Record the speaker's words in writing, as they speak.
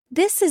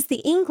This is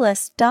the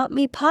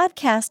Englist.me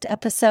podcast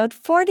episode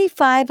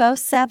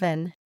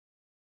 4507.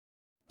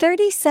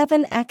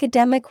 37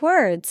 academic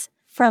words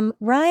from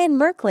Ryan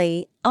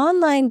Merkley,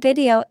 online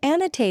video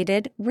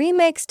annotated,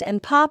 remixed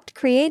and popped,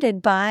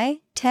 created by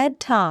TED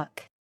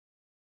Talk.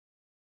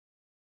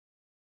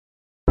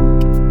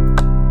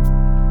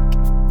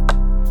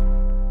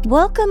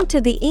 Welcome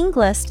to the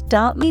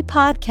Englist.me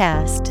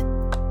podcast.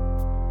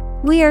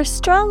 We are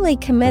strongly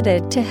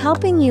committed to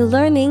helping you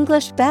learn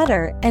English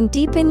better and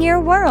deepen your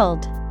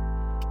world.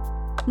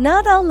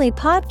 Not only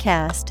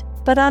podcast,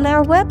 but on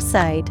our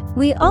website,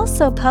 we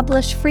also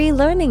publish free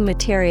learning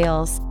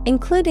materials,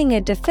 including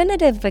a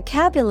definitive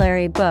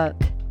vocabulary book,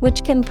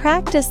 which can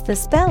practice the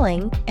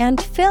spelling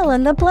and fill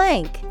in the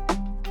blank.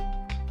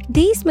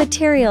 These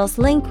materials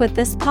link with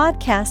this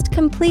podcast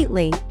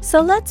completely,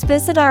 so let's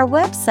visit our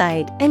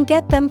website and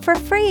get them for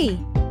free.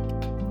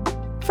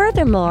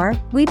 Furthermore,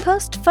 we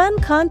post fun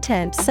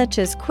content such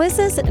as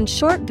quizzes and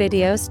short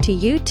videos to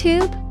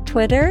YouTube,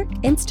 Twitter,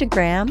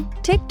 Instagram,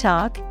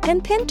 TikTok,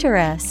 and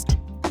Pinterest.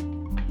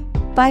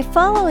 By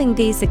following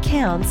these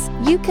accounts,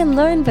 you can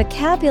learn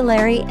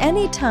vocabulary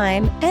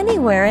anytime,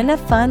 anywhere in a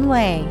fun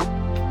way.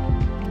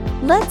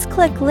 Let's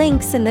click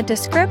links in the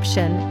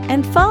description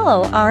and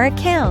follow our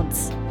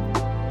accounts.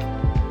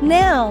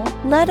 Now,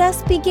 let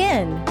us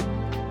begin.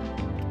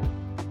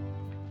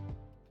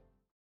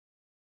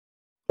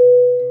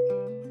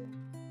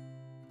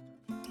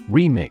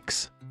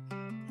 Remix.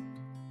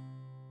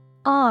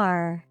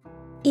 R-E-M-I-X.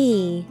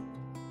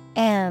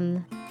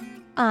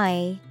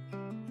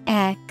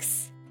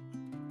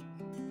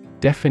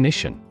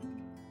 Definition: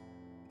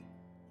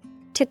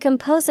 To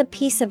compose a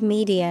piece of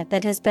media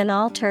that has been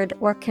altered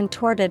or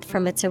contorted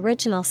from its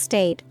original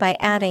state by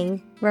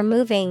adding,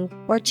 removing,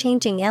 or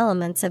changing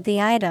elements of the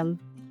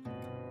item.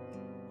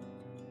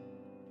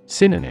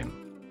 Synonym: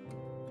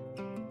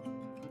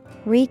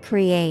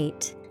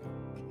 Recreate,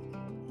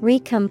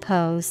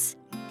 recompose,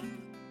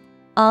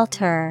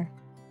 alter.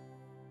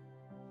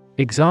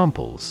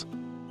 Examples: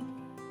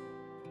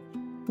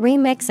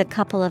 Remix a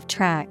couple of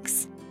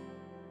tracks.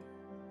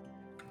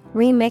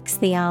 Remix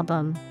the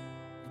album.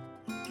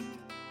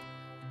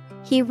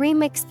 He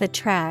remixed the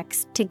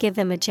tracks to give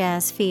them a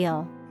jazz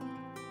feel.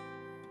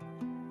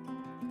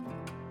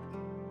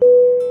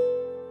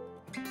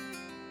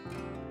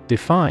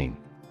 Define.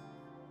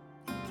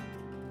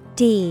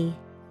 D-E-F-I-N-E.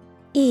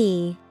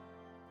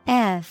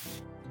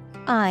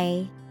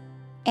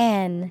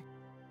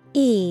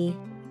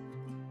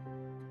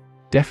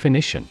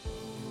 Definition: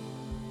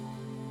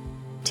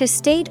 To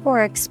state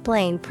or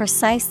explain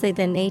precisely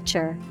the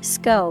nature,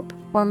 scope,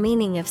 or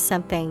meaning of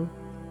something.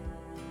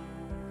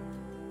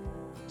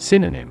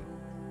 Synonym: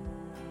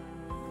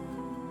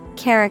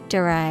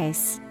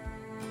 Characterize,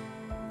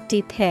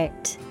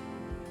 depict,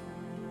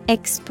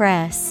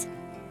 express.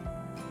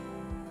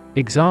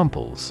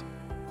 Examples: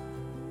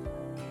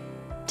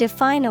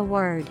 Define a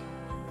word.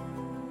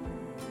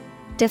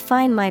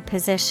 Define my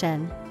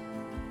position.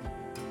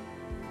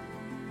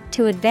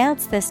 To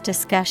advance this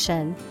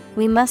discussion,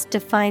 we must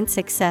define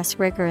success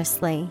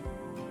rigorously.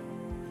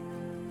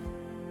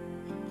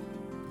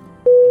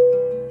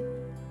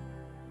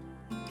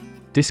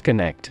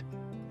 Disconnect.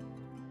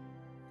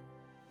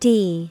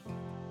 D-I-S-C-O-N-N-E-C-T.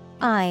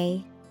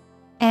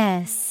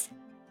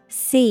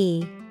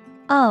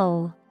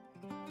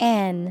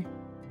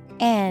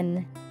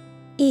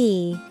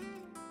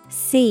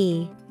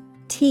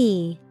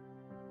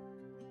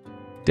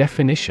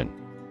 Definition: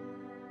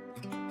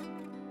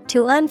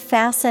 To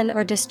unfasten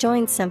or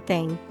disjoin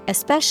something,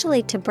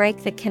 especially to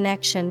break the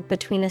connection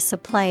between a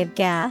supply of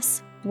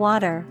gas,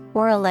 water,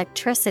 or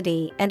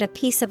electricity and a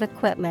piece of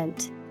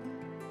equipment.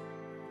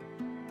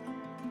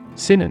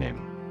 Synonym: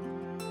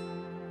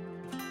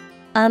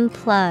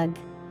 Unplug,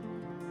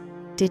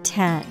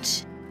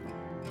 detach,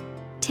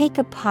 take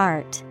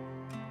apart.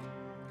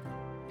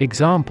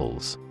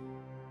 Examples: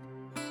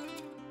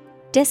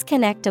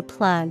 Disconnect a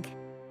plug.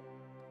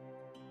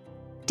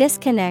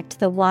 Disconnect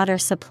the water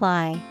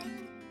supply.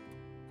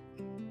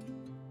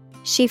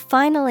 She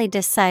finally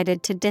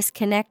decided to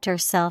disconnect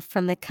herself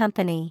from the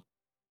company.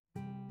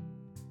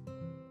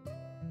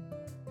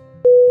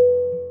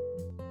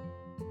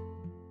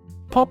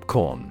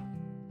 Popcorn.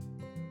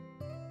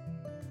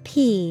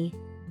 P-O-P-C-O-R-N.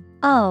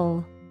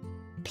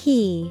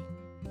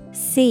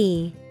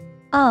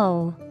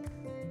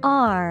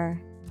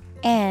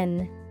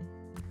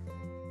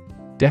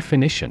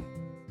 Definition: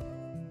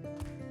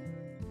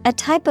 A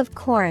type of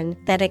corn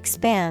that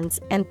expands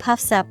and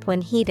puffs up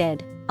when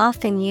heated,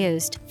 often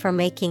used for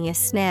making a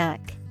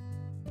snack.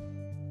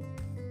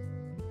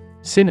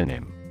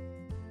 Synonym: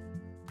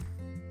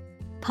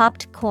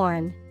 Popped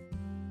corn,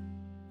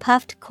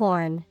 puffed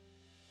corn,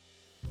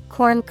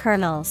 corn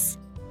kernels.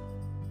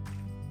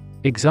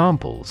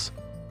 Examples: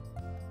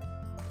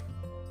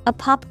 A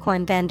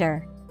popcorn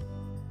vendor.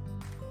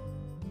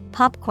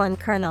 Popcorn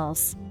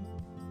kernels.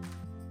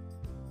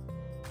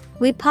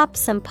 We popped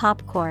some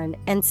popcorn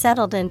and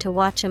settled in to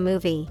watch a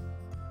movie.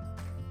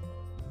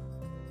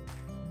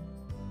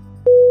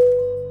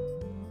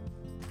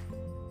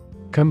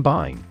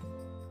 Combine.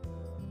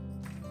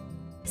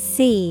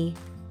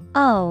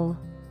 COMBINE.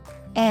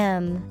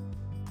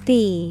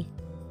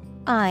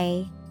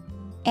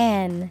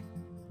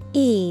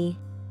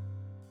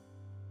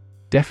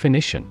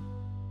 Definition: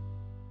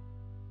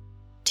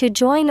 To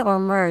join or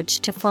merge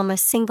to form a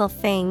single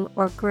thing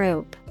or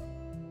group.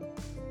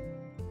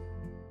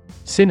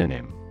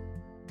 Synonym: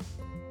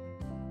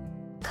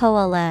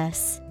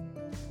 Coalesce,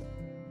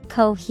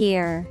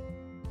 cohere,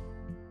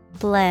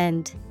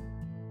 blend.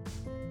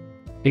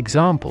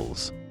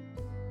 Examples: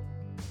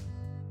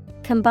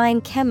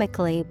 Combine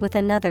chemically with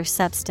another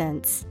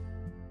substance.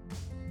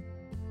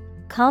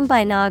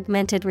 Combine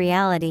augmented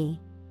reality.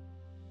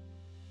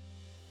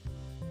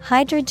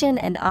 Hydrogen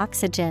and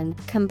oxygen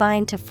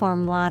combine to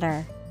form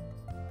water.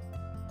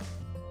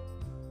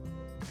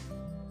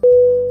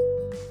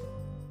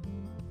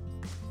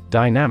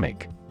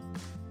 Dynamic.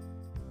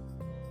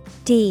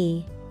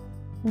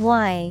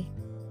 DYNAMIC.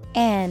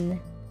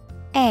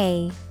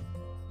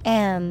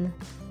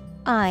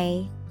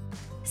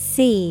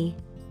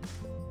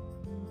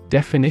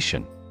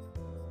 Definition: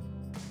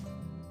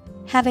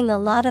 Having a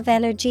lot of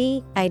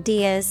energy,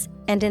 ideas,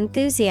 and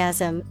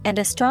enthusiasm and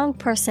a strong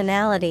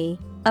personality,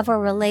 of or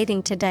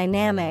relating to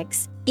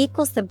dynamics,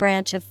 equals the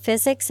branch of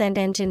physics and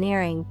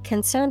engineering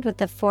concerned with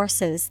the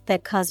forces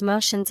that cause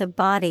motions of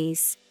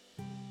bodies.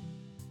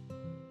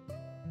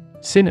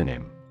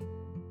 Synonym: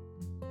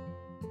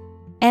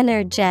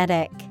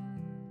 Energetic,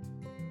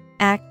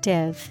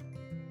 active,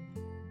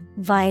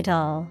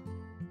 vital.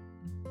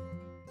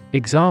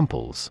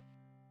 Examples: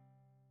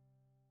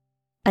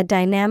 A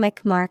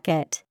dynamic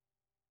market.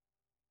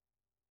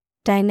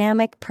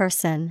 Dynamic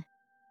person.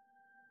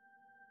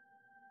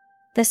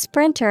 The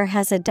sprinter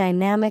has a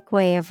dynamic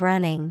way of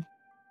running.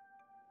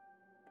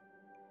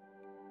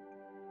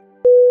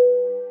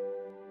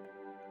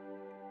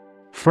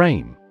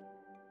 Frame.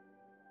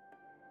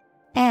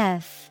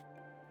 FRAME.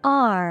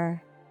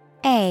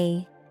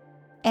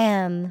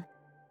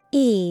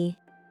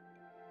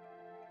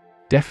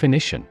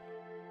 Definition: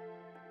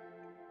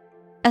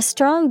 A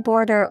strong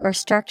border or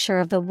structure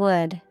of the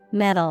wood,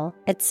 metal,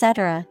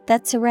 etc.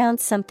 that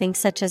surrounds something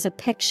such as a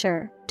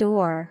picture,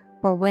 door,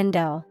 or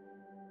window.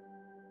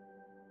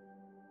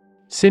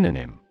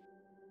 Synonym: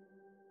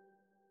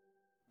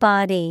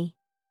 Body,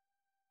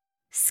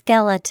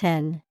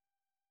 skeleton,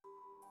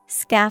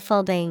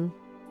 scaffolding.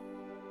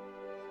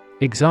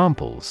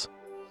 Examples: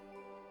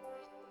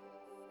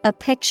 A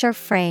picture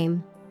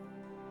frame.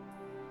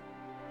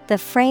 The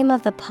frame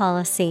of the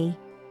policy.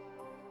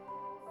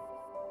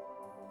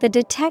 The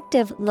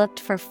detective looked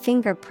for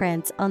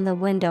fingerprints on the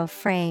window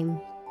frame.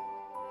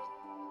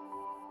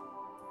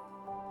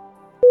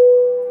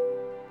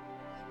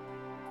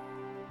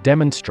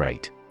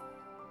 Demonstrate.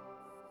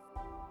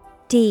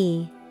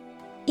 DEMONSTRATE.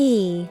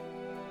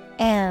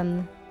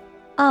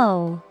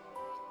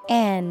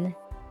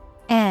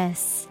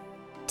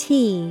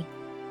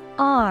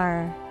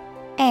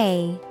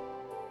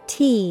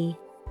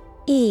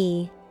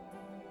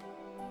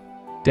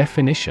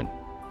 Definition: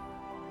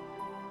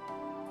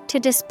 To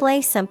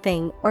display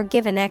something or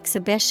give an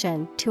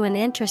exhibition to an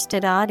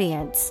interested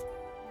audience.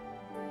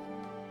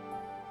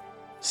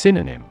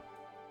 Synonym: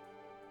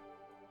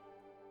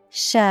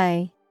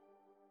 Show,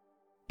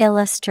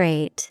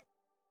 illustrate,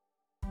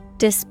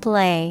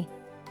 display.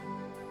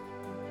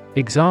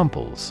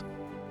 Examples: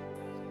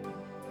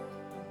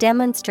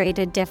 Demonstrate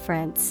a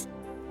difference.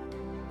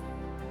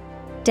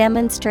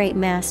 Demonstrate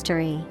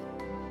mastery.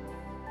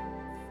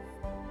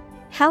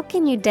 How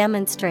can you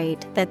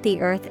demonstrate that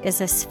the Earth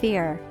is a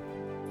sphere?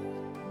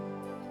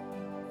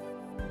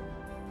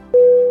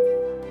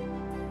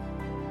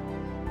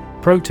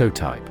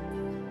 Prototype.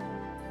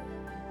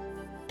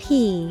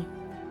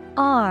 PROTOTYPE.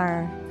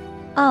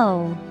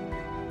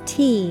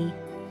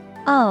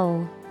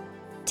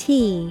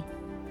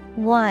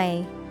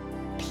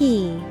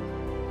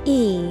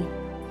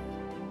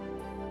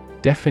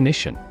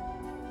 Definition: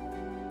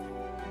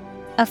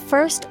 A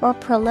first or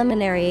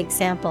preliminary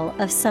example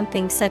of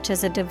something such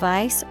as a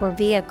device or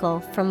vehicle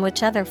from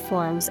which other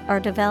forms are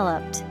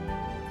developed.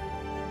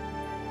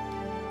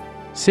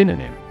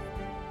 Synonym: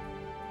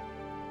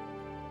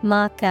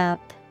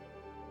 Mock-up,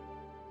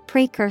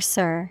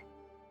 precursor,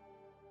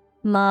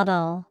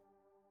 model.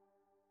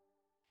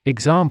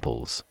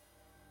 Examples: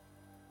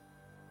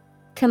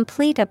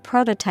 Complete a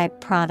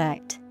prototype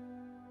product.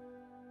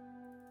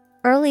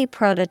 Early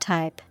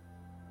prototype.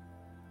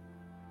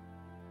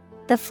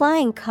 The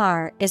flying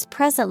car is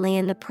presently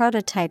in the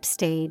prototype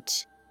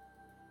stage.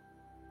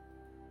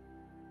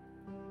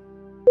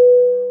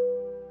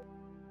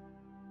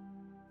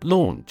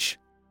 Launch.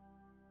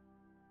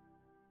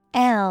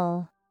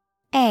 LAUNCH.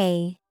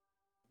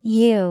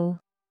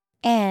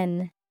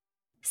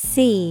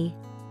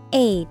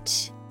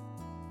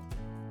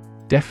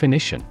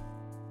 Definition: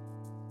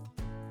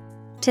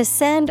 To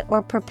send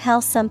or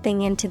propel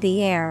something into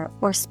the air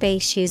or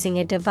space using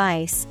a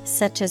device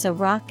such as a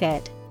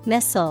rocket,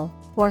 missile,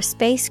 or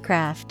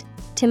spacecraft,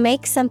 to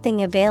make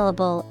something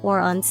available or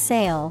on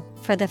sale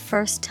for the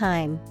first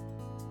time.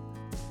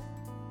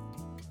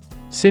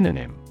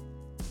 Synonym: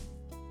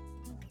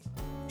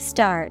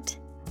 Start,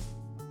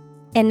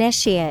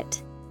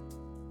 Initiate.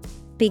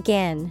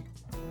 Begin.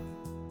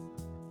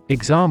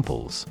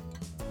 Examples: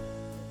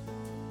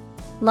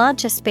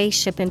 Launch a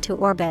spaceship into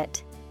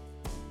orbit.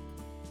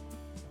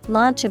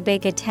 Launch a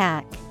big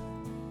attack.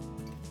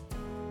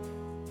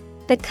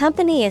 The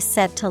company is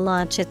set to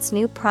launch its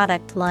new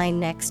product line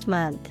next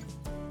month.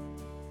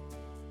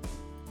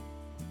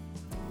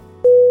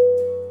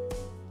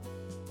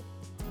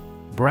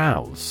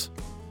 Browse.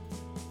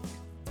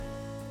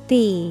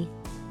 B-R-O-W-S-E.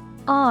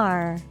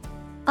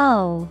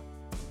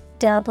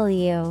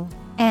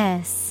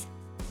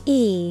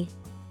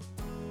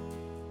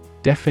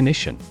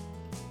 Definition: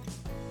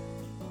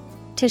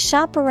 To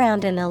shop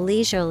around in a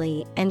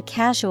leisurely and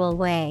casual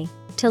way,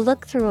 to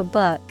look through a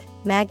book,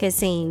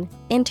 magazine,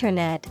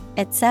 internet,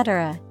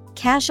 etc.,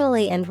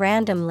 casually and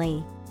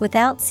randomly,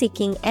 without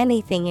seeking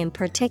anything in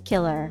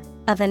particular,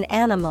 of an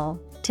animal,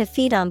 to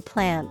feed on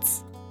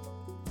plants.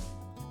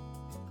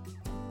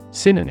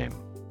 Synonym: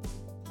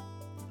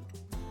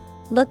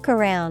 Look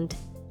around.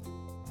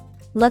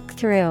 Look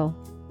through.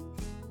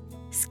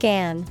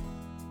 Scan.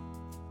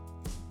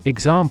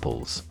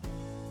 Examples: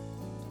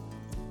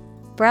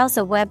 Browse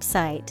a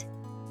website.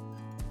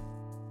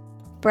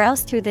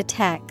 Browse through the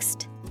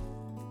text.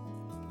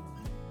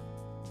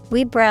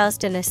 We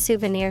browsed in a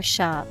souvenir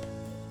shop.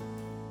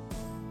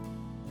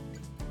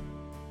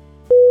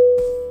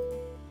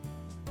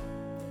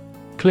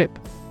 Clip.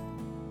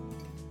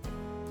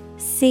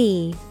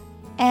 C-L-I-P.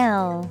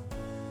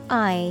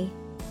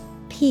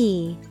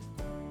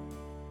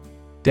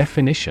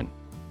 Definition: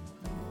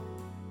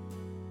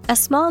 A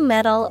small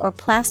metal or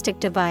plastic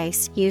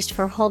device used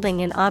for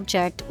holding an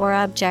object or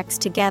objects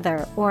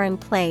together or in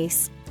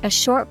place, a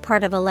short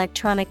part of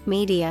electronic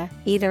media,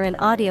 either an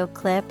audio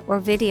clip or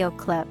video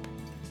clip.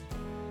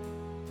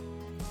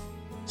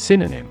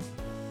 Synonym: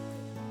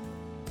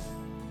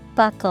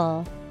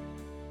 Buckle,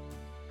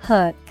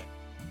 hook,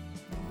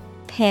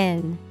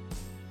 pin.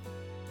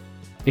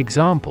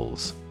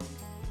 Examples: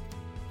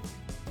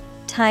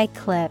 Tie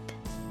clip.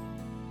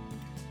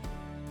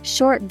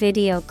 Short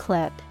video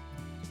clip.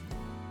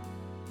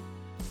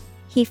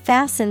 He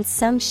fastened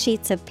some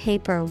sheets of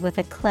paper with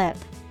a clip.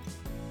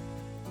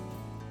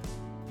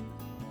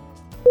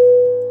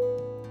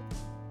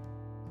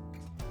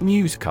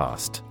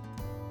 Newscast.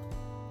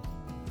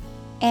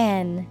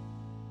 N-E-W-S-C-A-S-T.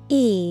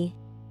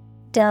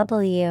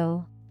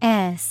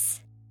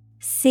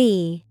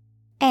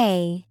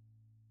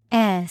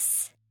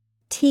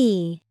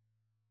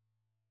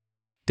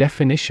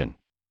 Definition: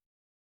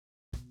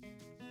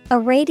 A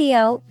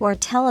radio or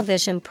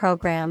television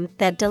program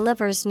that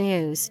delivers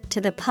news to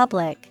the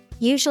public,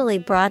 usually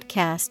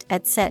broadcast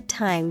at set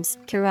times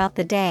throughout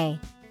the day.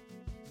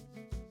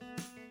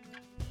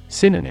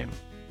 Synonym: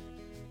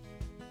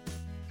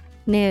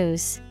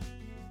 News,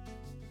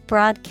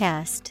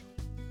 broadcast,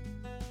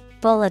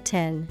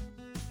 bulletin.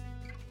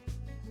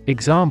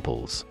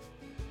 Examples: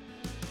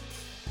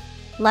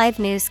 Live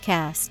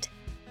newscast.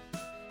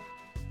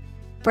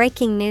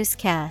 Breaking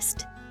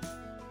newscast.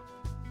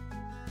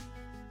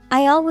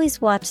 I always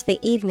watch the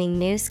evening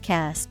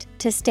newscast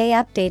to stay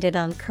updated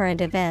on current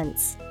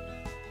events.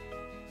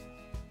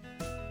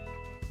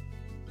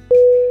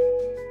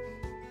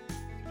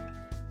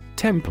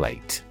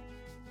 Template.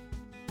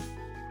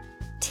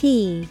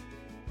 T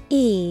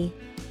E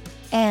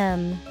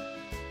M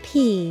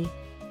P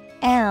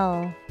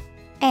L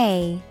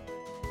A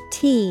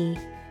T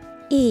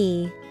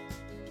E.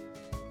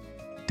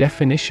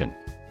 Definition: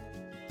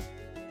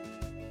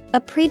 A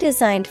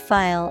pre-designed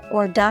file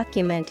or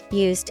document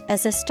used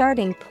as a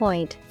starting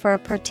point for a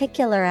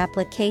particular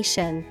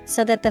application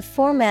so that the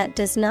format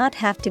does not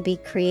have to be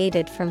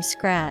created from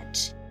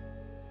scratch.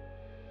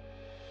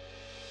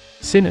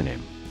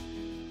 Synonym: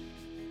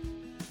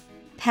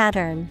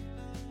 Pattern,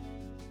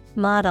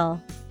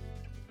 model,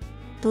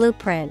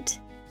 blueprint.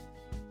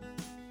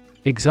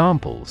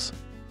 Examples: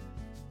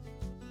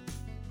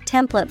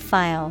 Template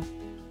file.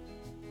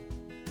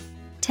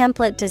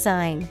 Template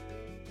design.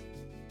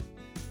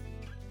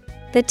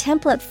 The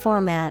template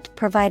format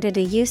provided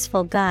a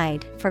useful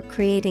guide for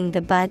creating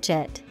the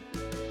budget.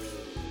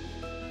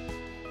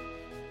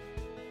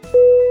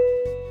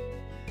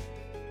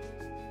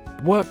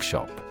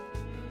 Workshop.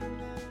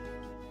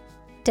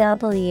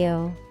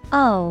 W-O-R-K-S-H-O-P.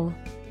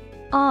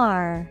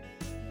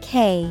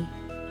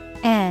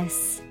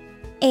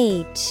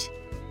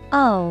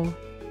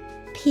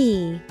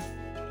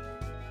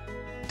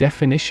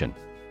 Definition: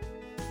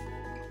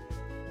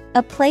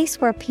 A place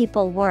where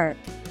people work,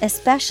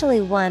 especially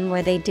one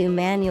where they do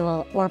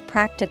manual or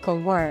practical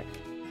work,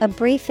 a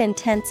brief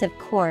intensive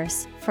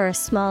course for a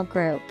small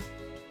group.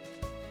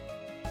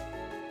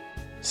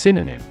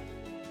 Synonym: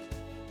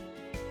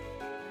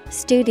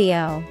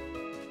 Studio,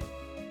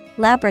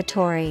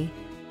 laboratory,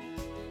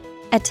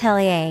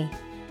 atelier.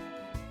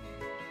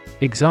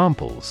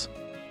 Examples: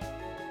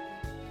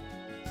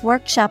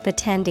 Workshop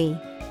attendee.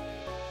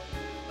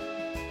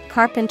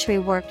 Carpentry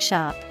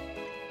workshop.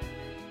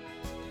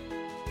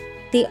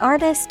 The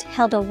artist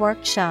held a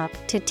workshop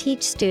to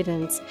teach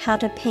students how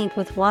to paint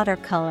with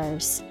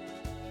watercolors.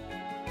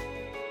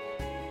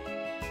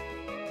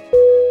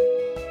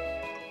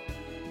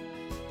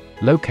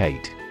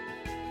 Locate.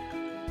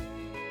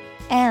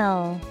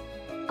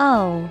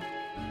 Locate.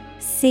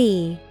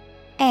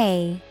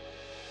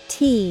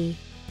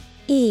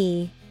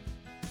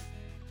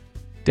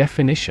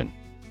 Definition.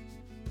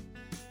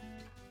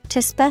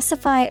 To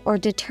specify or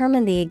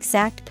determine the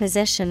exact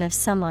position of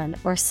someone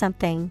or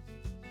something.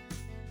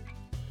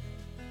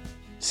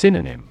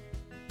 Synonym.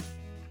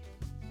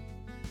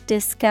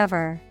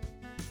 Discover,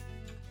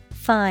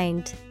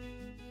 find,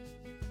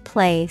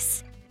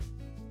 place.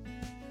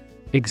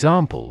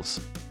 Examples.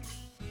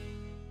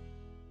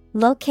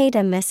 Locate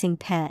a missing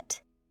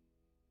pet.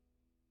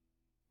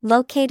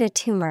 Locate a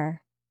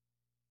tumor.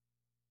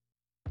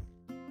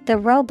 The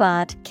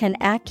robot can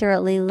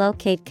accurately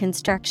locate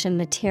construction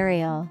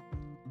material.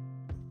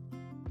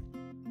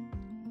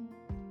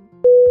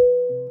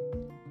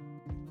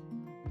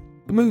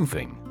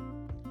 Moving.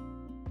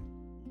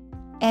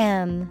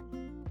 Moving.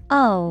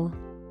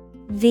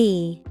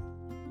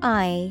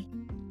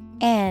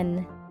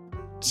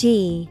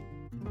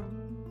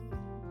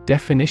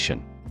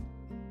 Definition.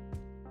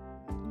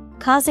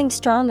 Causing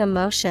strong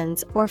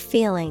emotions or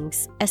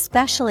feelings,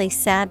 especially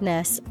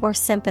sadness or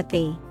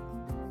sympathy.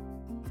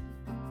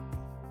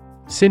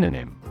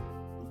 Synonym.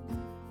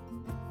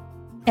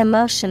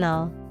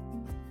 Emotional,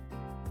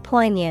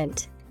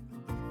 poignant,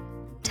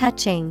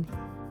 touching.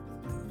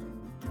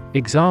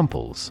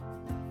 Examples.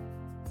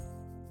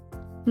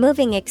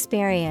 Moving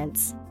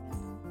experience.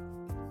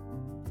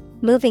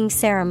 Moving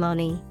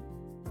ceremony.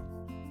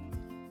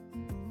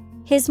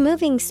 His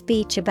moving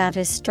speech about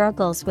his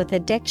struggles with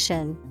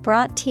addiction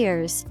brought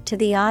tears to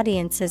the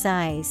audience's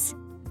eyes.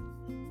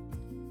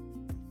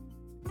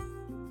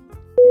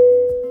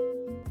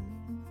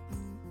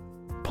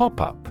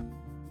 Pop-up.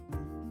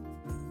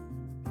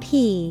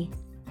 P-O-P-U-P.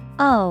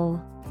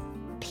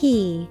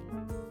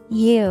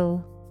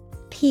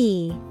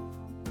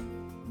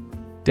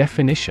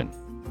 Definition.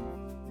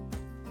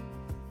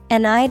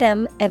 An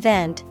item,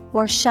 event,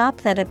 or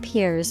shop that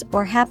appears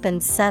or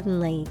happens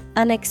suddenly,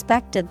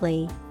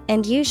 unexpectedly,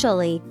 and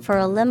usually for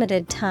a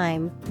limited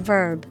time.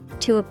 Verb,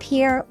 to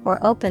appear or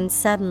open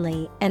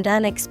suddenly and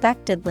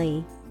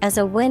unexpectedly, as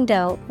a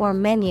window or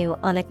menu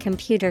on a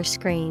computer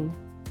screen.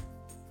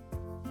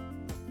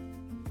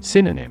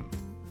 Synonym.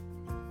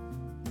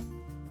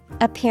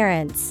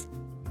 Appearance.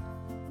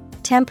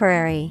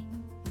 Temporary.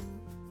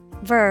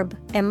 Verb,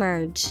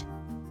 emerge.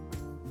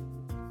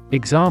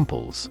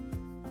 Examples.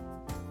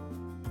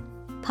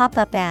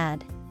 Pop-up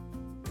ad.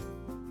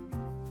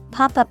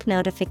 Pop-up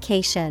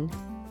notification.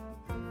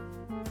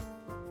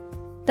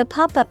 The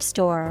pop-up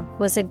store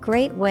was a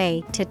great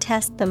way to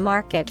test the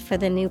market for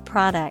the new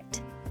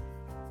product.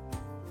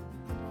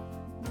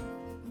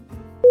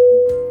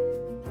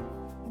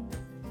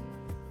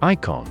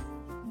 Icon.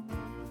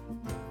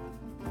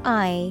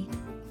 I-C-O-N.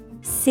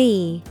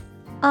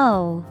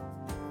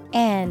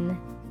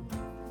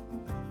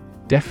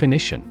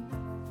 Definition.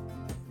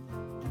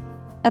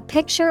 A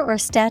picture or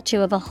statue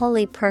of a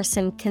holy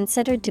person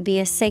considered to be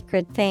a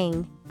sacred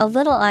thing, a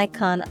little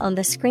icon on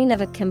the screen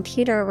of a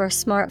computer or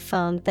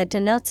smartphone that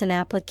denotes an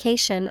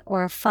application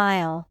or a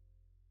file.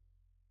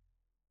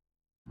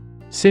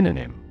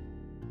 Synonym.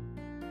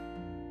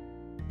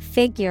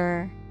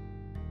 Figure.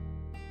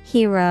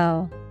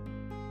 Hero.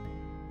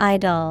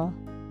 Idol.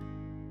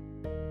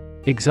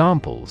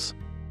 Examples.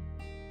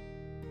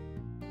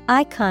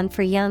 Icon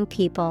for young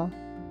people.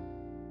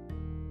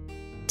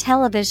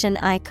 Television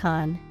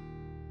icon.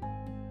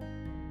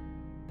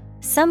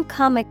 Some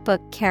comic book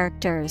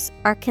characters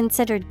are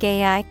considered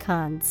gay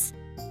icons.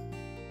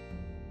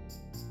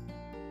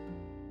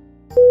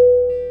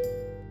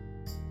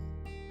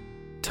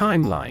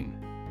 Timeline.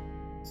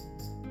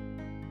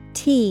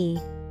 T-I-M-E-L-I-N-E.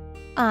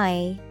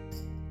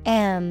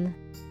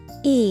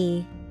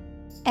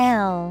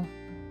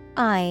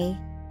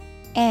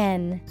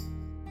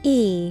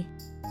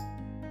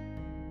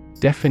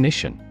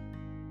 Definition.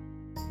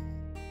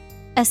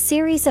 A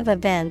series of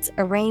events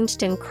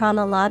arranged in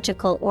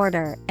chronological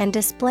order and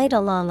displayed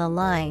along a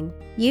line,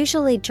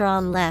 usually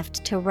drawn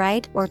left to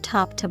right or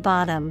top to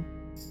bottom.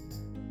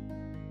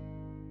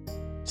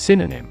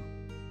 Synonym.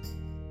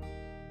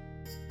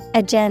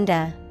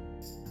 Agenda.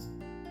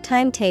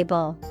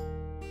 Timetable.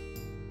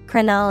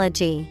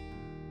 Chronology.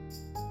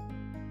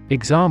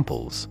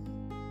 Examples.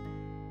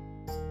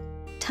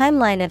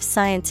 Timeline of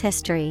science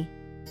history.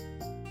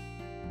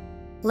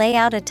 Lay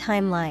out a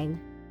timeline.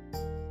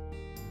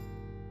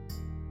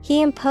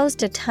 He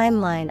imposed a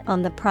timeline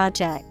on the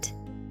project.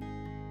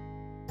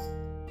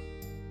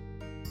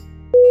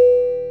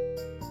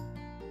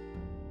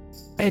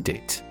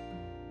 Edit.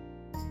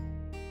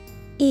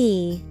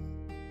 E-D-I-T.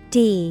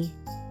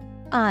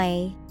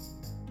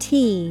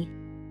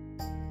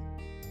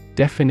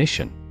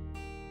 Definition.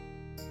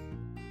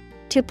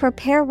 To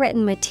prepare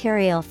written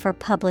material for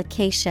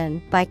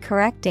publication by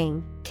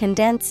correcting,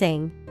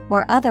 condensing,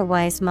 or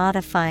otherwise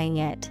modifying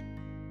it.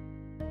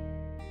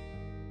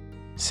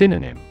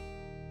 Synonym.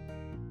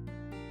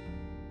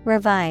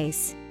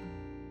 Revise.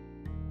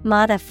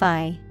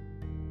 Modify.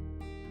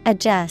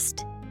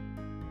 Adjust.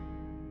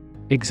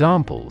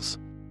 Examples.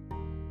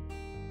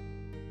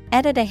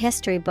 Edit a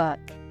history book.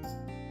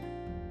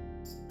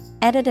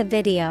 Edit a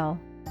video.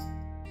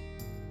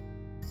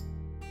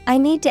 I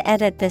need to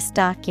edit this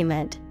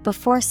document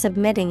before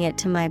submitting it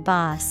to my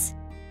boss.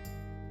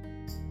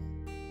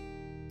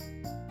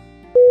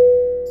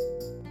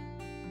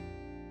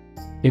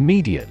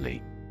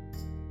 Immediately. Immediately.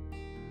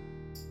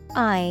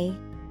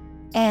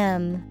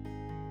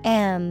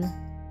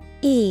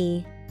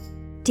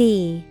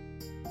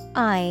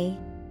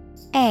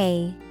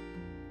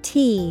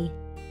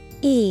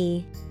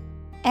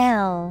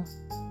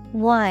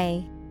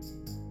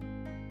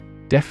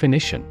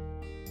 Definition.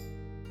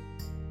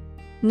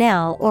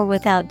 Now or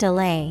without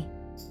delay.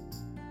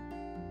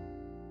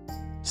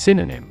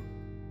 Synonym.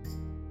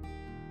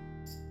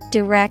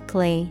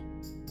 Directly,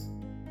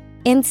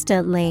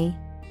 instantly,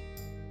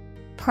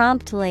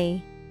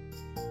 promptly.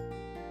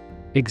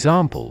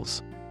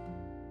 Examples.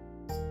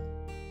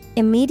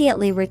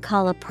 Immediately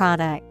recall a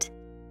product.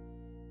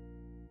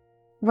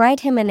 Write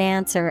him an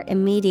answer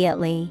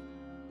immediately.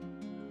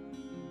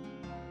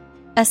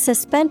 A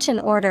suspension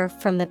order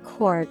from the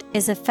court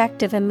is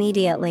effective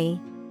immediately.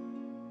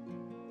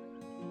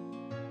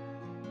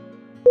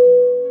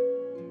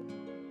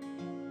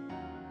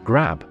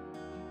 Grab.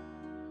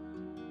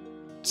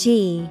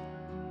 G-R-A-B.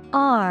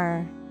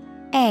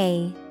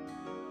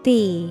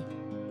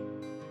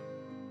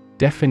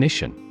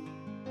 Definition.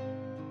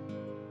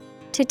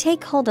 To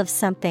take hold of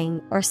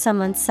something or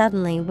someone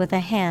suddenly with a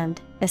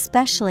hand,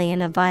 especially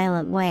in a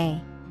violent way.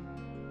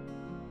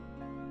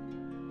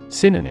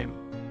 Synonym.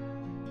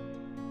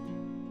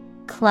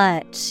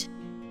 Clutch,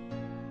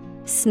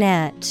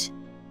 snatch,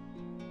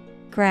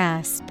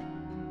 grasp.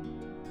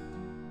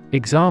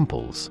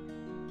 Examples.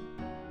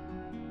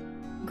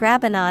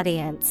 Grab an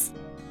audience.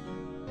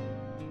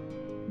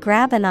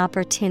 Grab an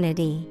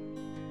opportunity.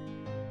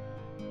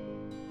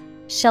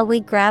 Shall we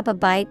grab a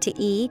bite to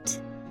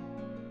eat?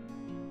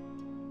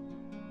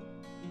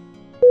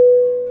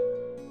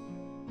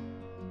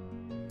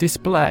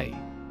 Display.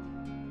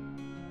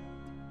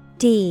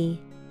 D-I-S-P-L-A-Y.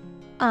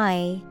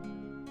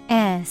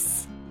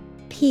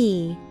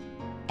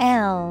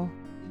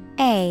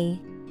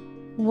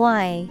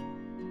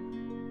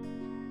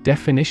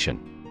 Definition.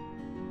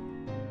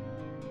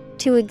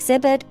 To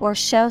exhibit or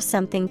show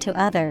something to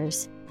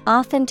others,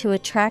 often to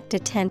attract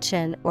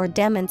attention or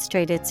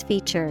demonstrate its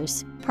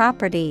features,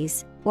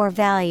 properties, or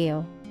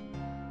value.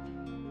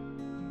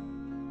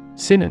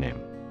 Synonym.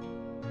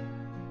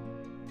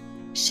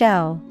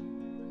 Show,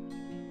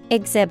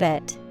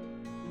 exhibit,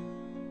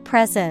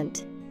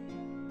 present.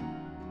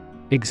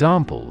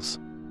 Examples.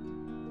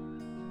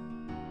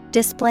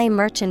 Display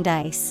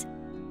merchandise.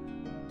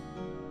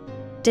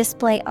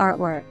 Display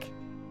artwork.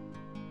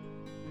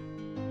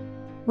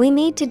 We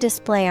need to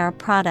display our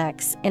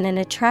products in an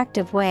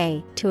attractive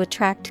way to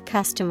attract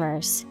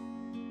customers.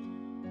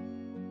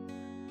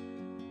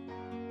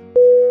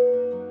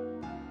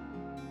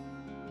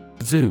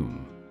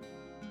 Zoom.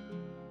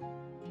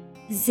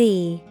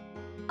 Z-O-O-M.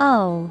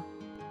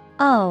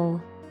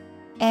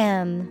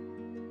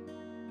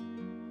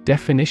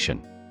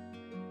 Definition.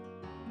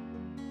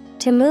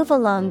 To move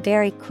along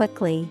very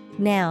quickly,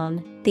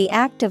 noun, the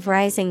act of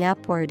rising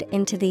upward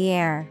into the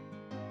air.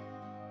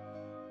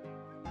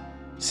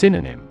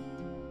 Synonym.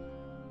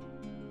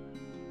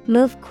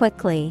 Move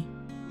quickly.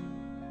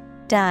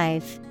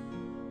 Dive.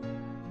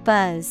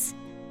 Buzz.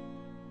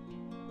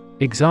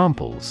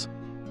 Examples.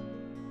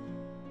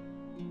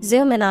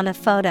 Zoom in on a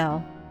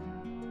photo.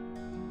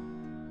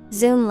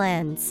 Zoom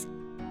lens.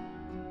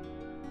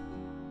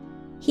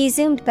 He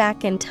zoomed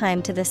back in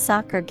time to the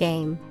soccer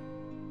game.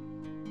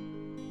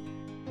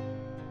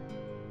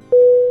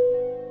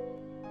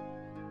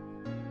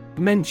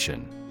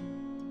 Mention.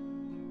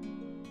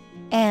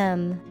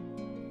 M-E-N-T-I-O-N.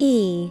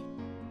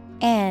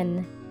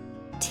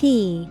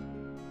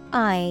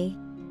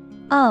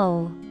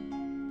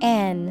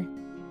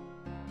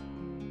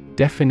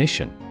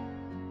 Definition.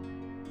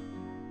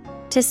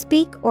 To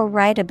speak or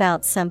write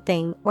about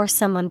something or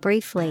someone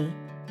briefly.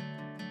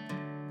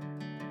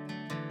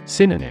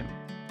 Synonym.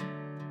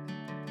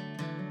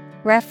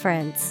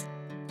 Reference.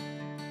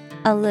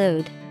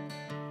 Allude.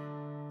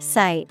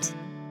 Cite.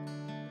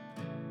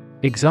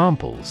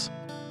 Examples.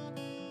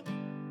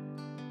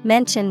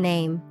 Mention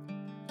name.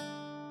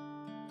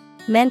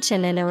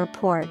 Mention in a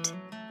report.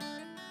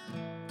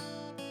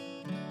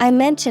 I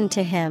mentioned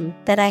to him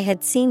that I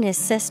had seen his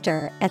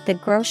sister at the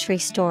grocery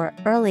store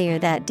earlier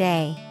that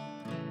day.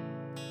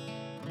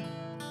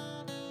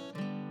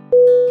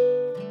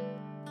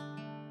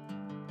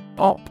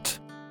 Opt.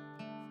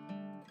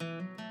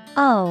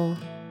 O-P-T.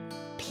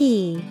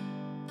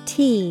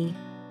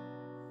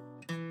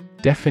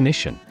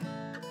 Definition.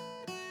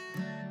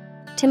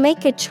 To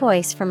make a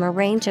choice from a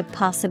range of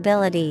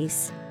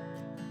possibilities.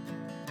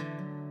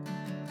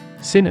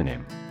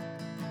 Synonym.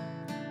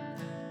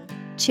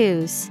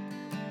 Choose.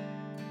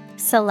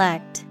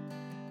 Select.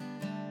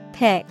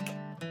 Pick.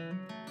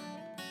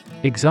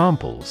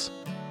 Examples.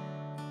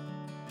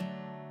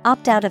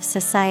 Opt out of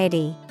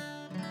society.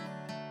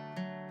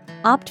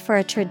 Opt for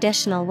a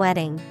traditional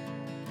wedding.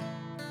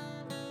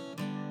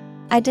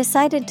 I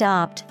decided to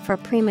opt for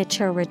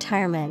premature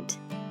retirement.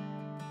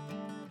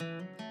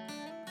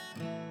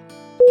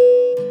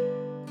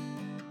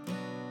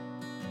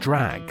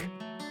 Drag.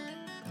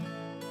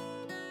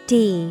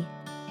 D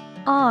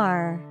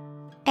R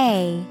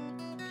A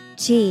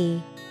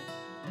G.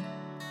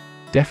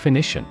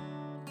 Definition: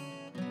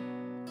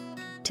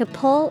 To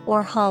pull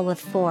or haul with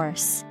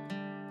force.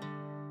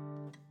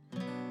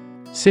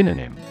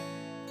 Synonym: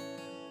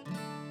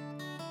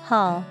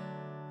 Haul,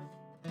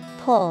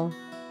 pull,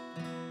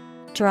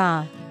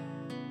 draw.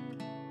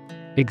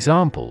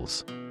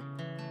 Examples: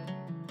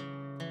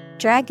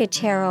 Drag a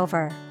chair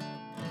over.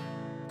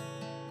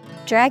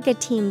 Drag a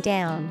team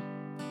down.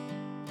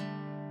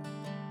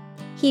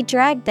 He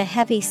dragged the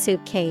heavy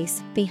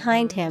suitcase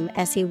behind him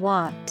as he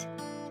walked.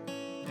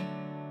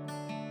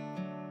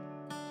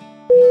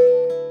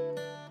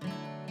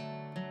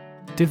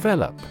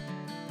 Develop.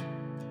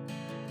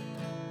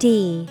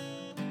 D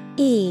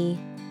E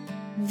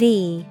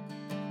V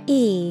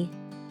E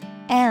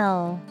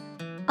L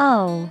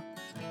O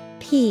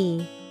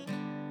P.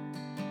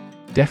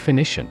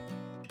 Definition: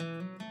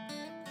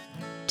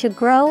 To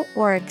grow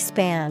or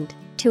expand,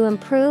 to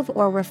improve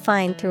or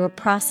refine through a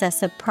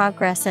process of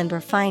progress and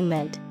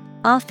refinement,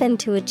 often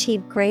to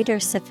achieve greater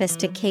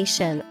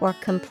sophistication or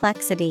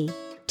complexity,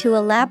 to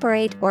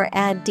elaborate or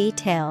add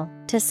detail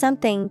to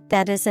something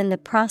that is in the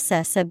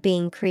process of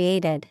being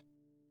created.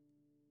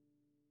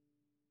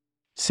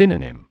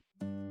 Synonym: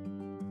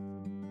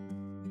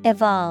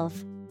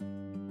 Evolve,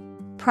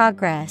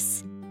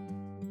 progress,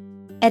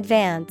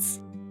 advance.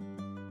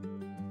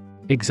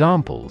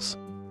 Examples: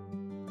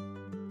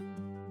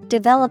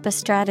 Develop a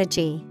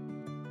strategy.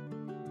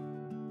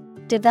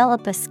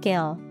 Develop a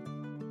skill.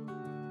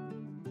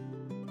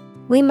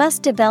 We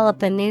must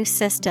develop a new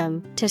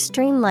system to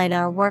streamline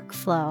our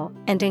workflow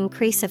and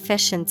increase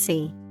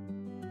efficiency.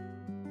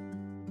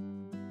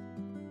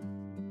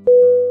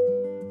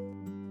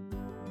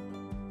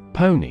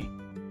 Pony.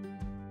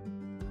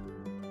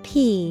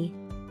 P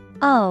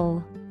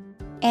O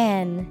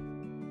N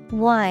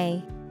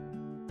Y.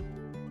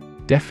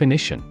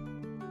 Definition: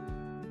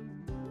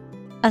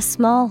 A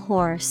small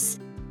horse.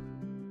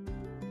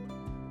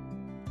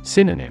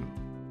 Synonym: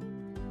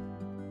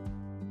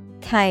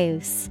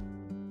 Cayuse.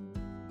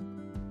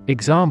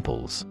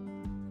 Examples: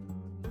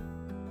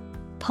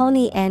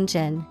 Pony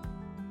engine.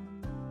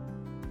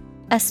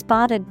 A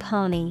spotted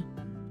pony.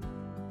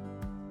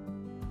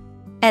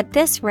 At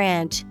this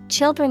ranch,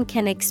 children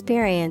can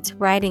experience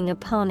riding a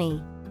pony.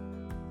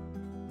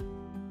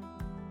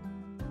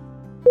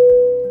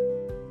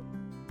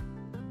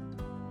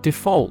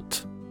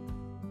 Default.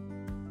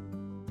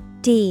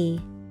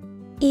 D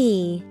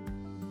E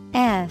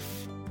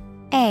F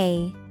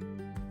A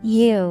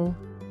U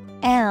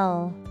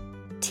L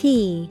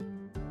T.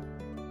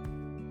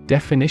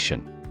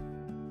 Definition: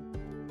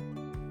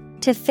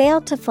 To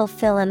fail to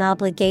fulfill an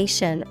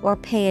obligation or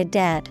pay a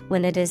debt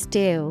when it is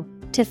due,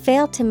 to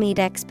fail to meet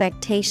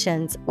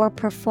expectations or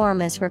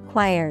perform as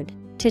required,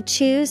 to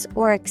choose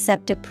or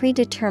accept a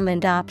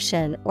predetermined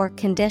option or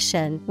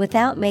condition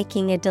without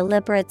making a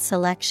deliberate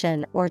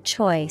selection or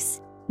choice.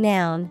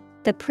 Noun,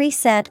 the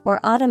preset or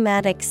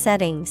automatic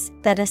settings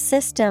that a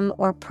system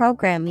or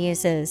program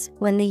uses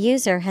when the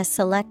user has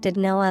selected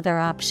no other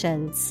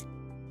options.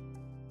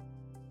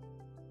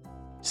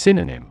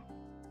 Synonym: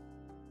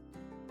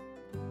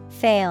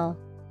 Fail,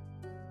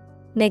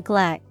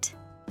 neglect,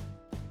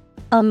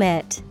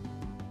 omit.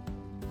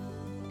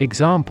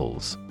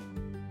 Examples: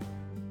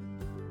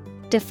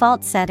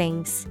 Default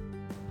settings.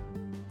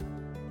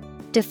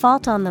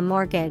 Default on the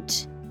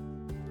mortgage.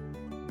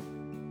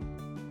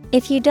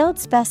 If you don't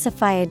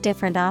specify a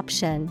different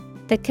option,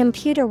 the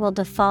computer will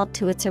default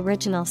to its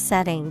original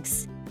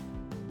settings.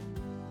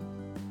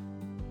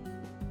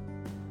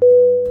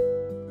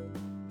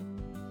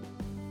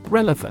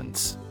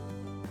 Relevance.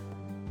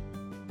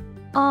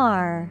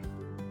 R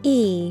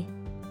E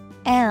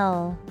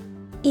L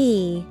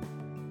E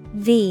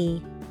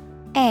V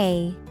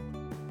A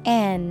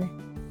N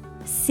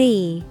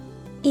C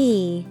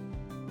E.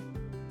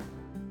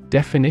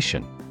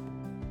 Definition: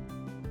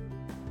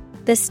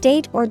 The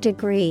state or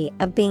degree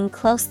of being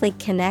closely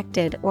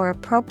connected or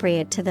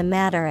appropriate to the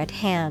matter at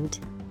hand.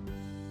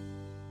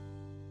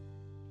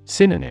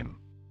 Synonym: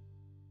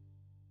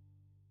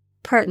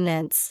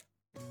 Pertinence,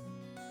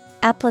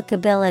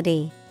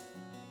 applicability,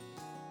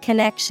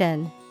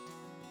 connection.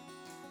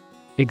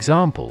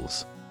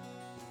 Examples: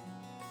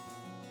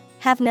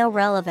 Have no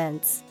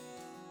relevance.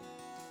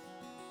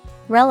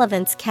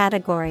 Relevance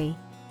category.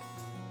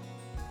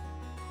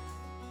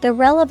 The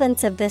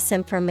relevance of this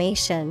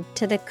information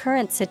to the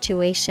current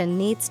situation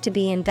needs to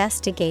be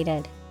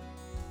investigated.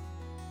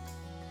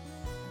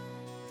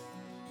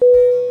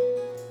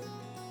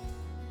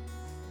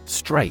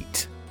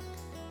 Straight.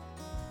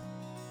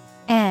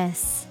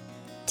 S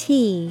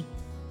T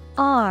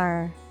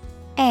R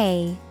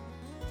A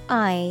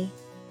I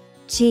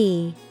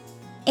G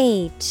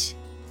H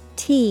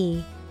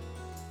T.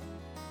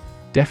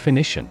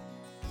 Definition: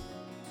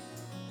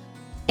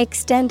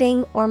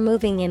 Extending or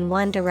moving in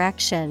one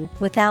direction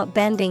without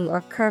bending or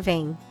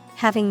curving,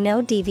 having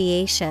no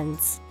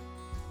deviations.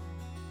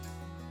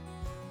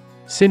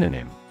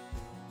 Synonym: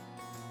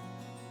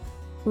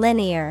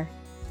 Linear,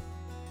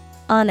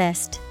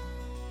 honest,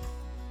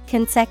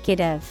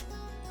 consecutive.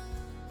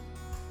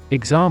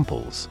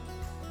 Examples: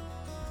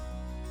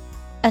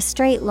 A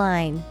straight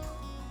line.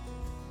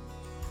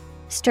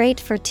 Straight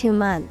for 2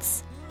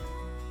 months.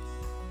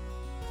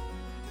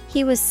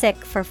 He was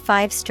sick for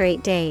 5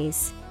 straight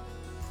days.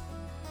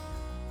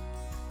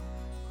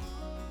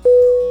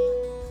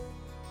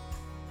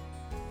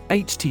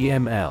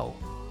 HTML.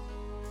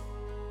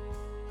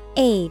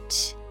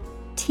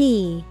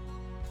 HTML.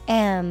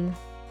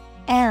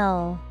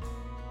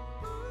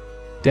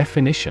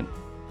 Definition: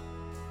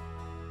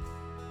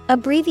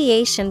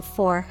 Abbreviation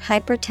for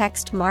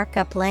Hypertext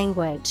Markup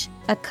Language,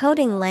 a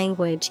coding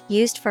language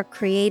used for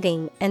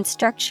creating and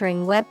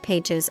structuring web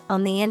pages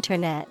on the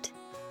Internet.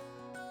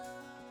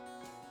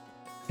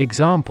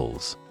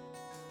 Examples: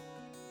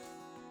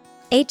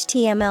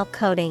 HTML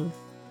coding,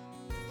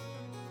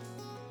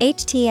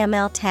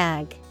 HTML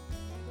tag.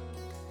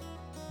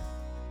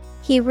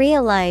 He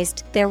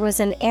realized there was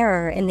an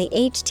error in the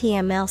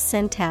HTML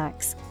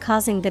syntax,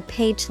 causing the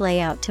page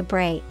layout to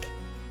break.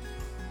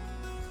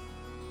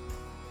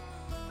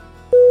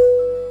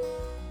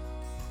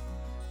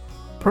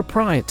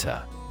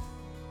 Proprietor.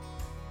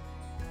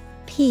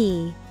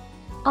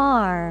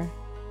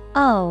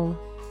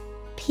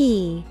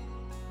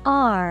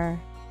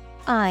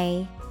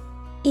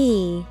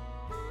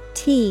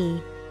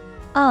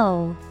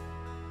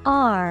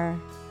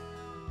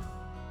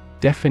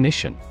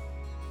 Definition: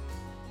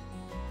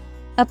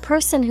 A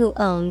person who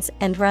owns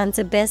and runs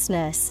a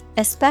business,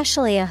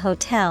 especially a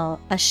hotel,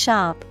 a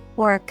shop,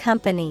 or a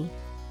company.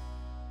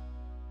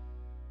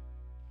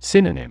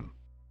 Synonym: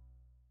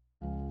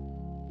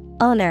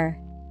 Owner,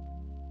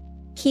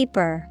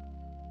 keeper,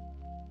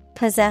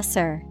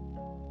 possessor.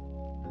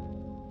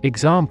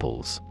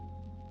 Examples: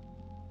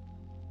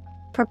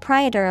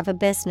 Proprietor of a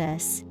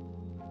business.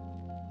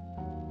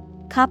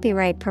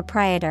 Copyright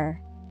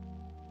proprietor.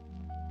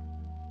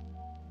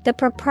 The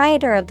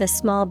proprietor of the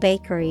small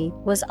bakery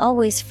was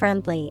always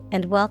friendly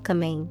and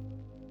welcoming.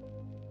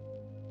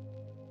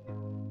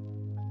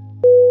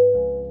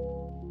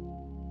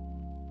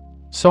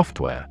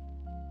 Software.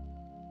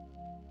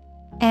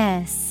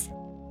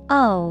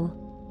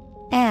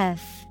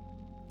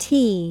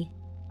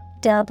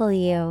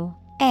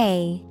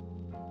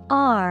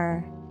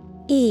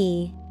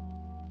 S-O-F-T-W-A-R-E.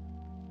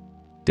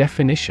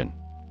 Definition: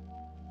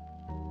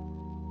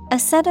 A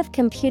set of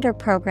computer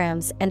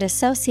programs and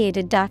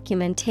associated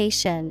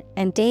documentation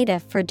and data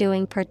for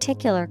doing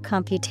particular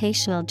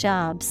computational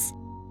jobs.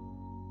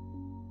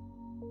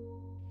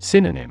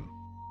 Synonym: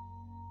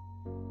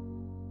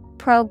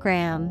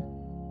 Program,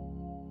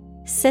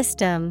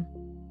 system,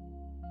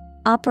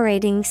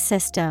 operating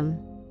system.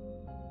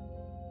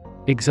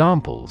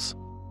 Examples: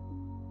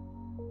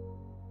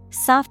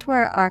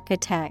 Software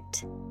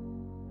architect.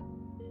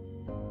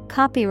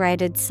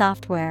 Copyrighted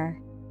software.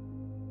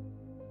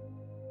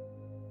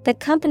 The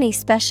company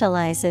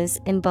specializes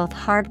in both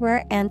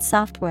hardware and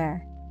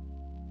software.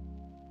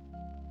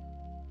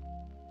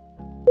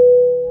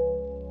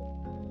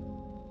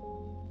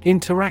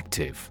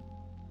 Interactive.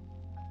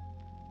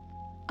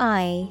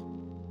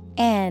 I-N-T-E-R-A-C-T-I-V-E.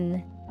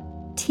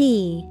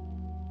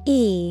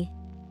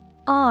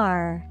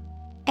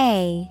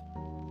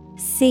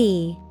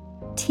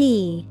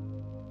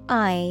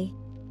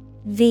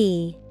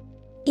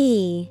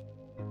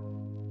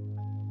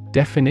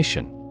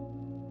 Definition: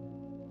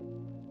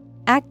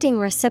 Acting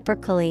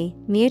reciprocally,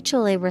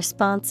 mutually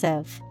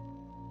responsive.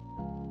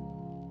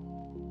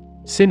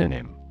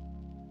 Synonym: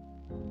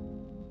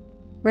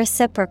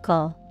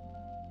 Reciprocal,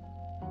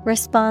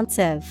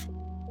 responsive,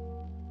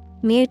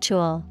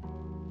 mutual.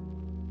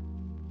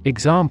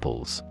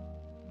 Examples: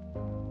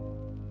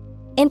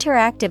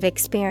 Interactive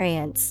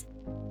experience.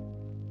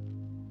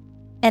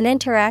 An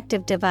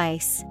interactive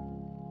device.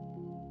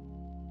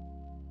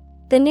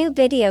 The new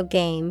video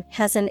game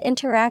has an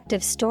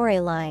interactive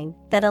storyline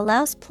that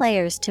allows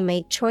players to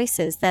make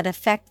choices that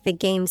affect the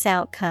game's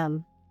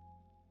outcome.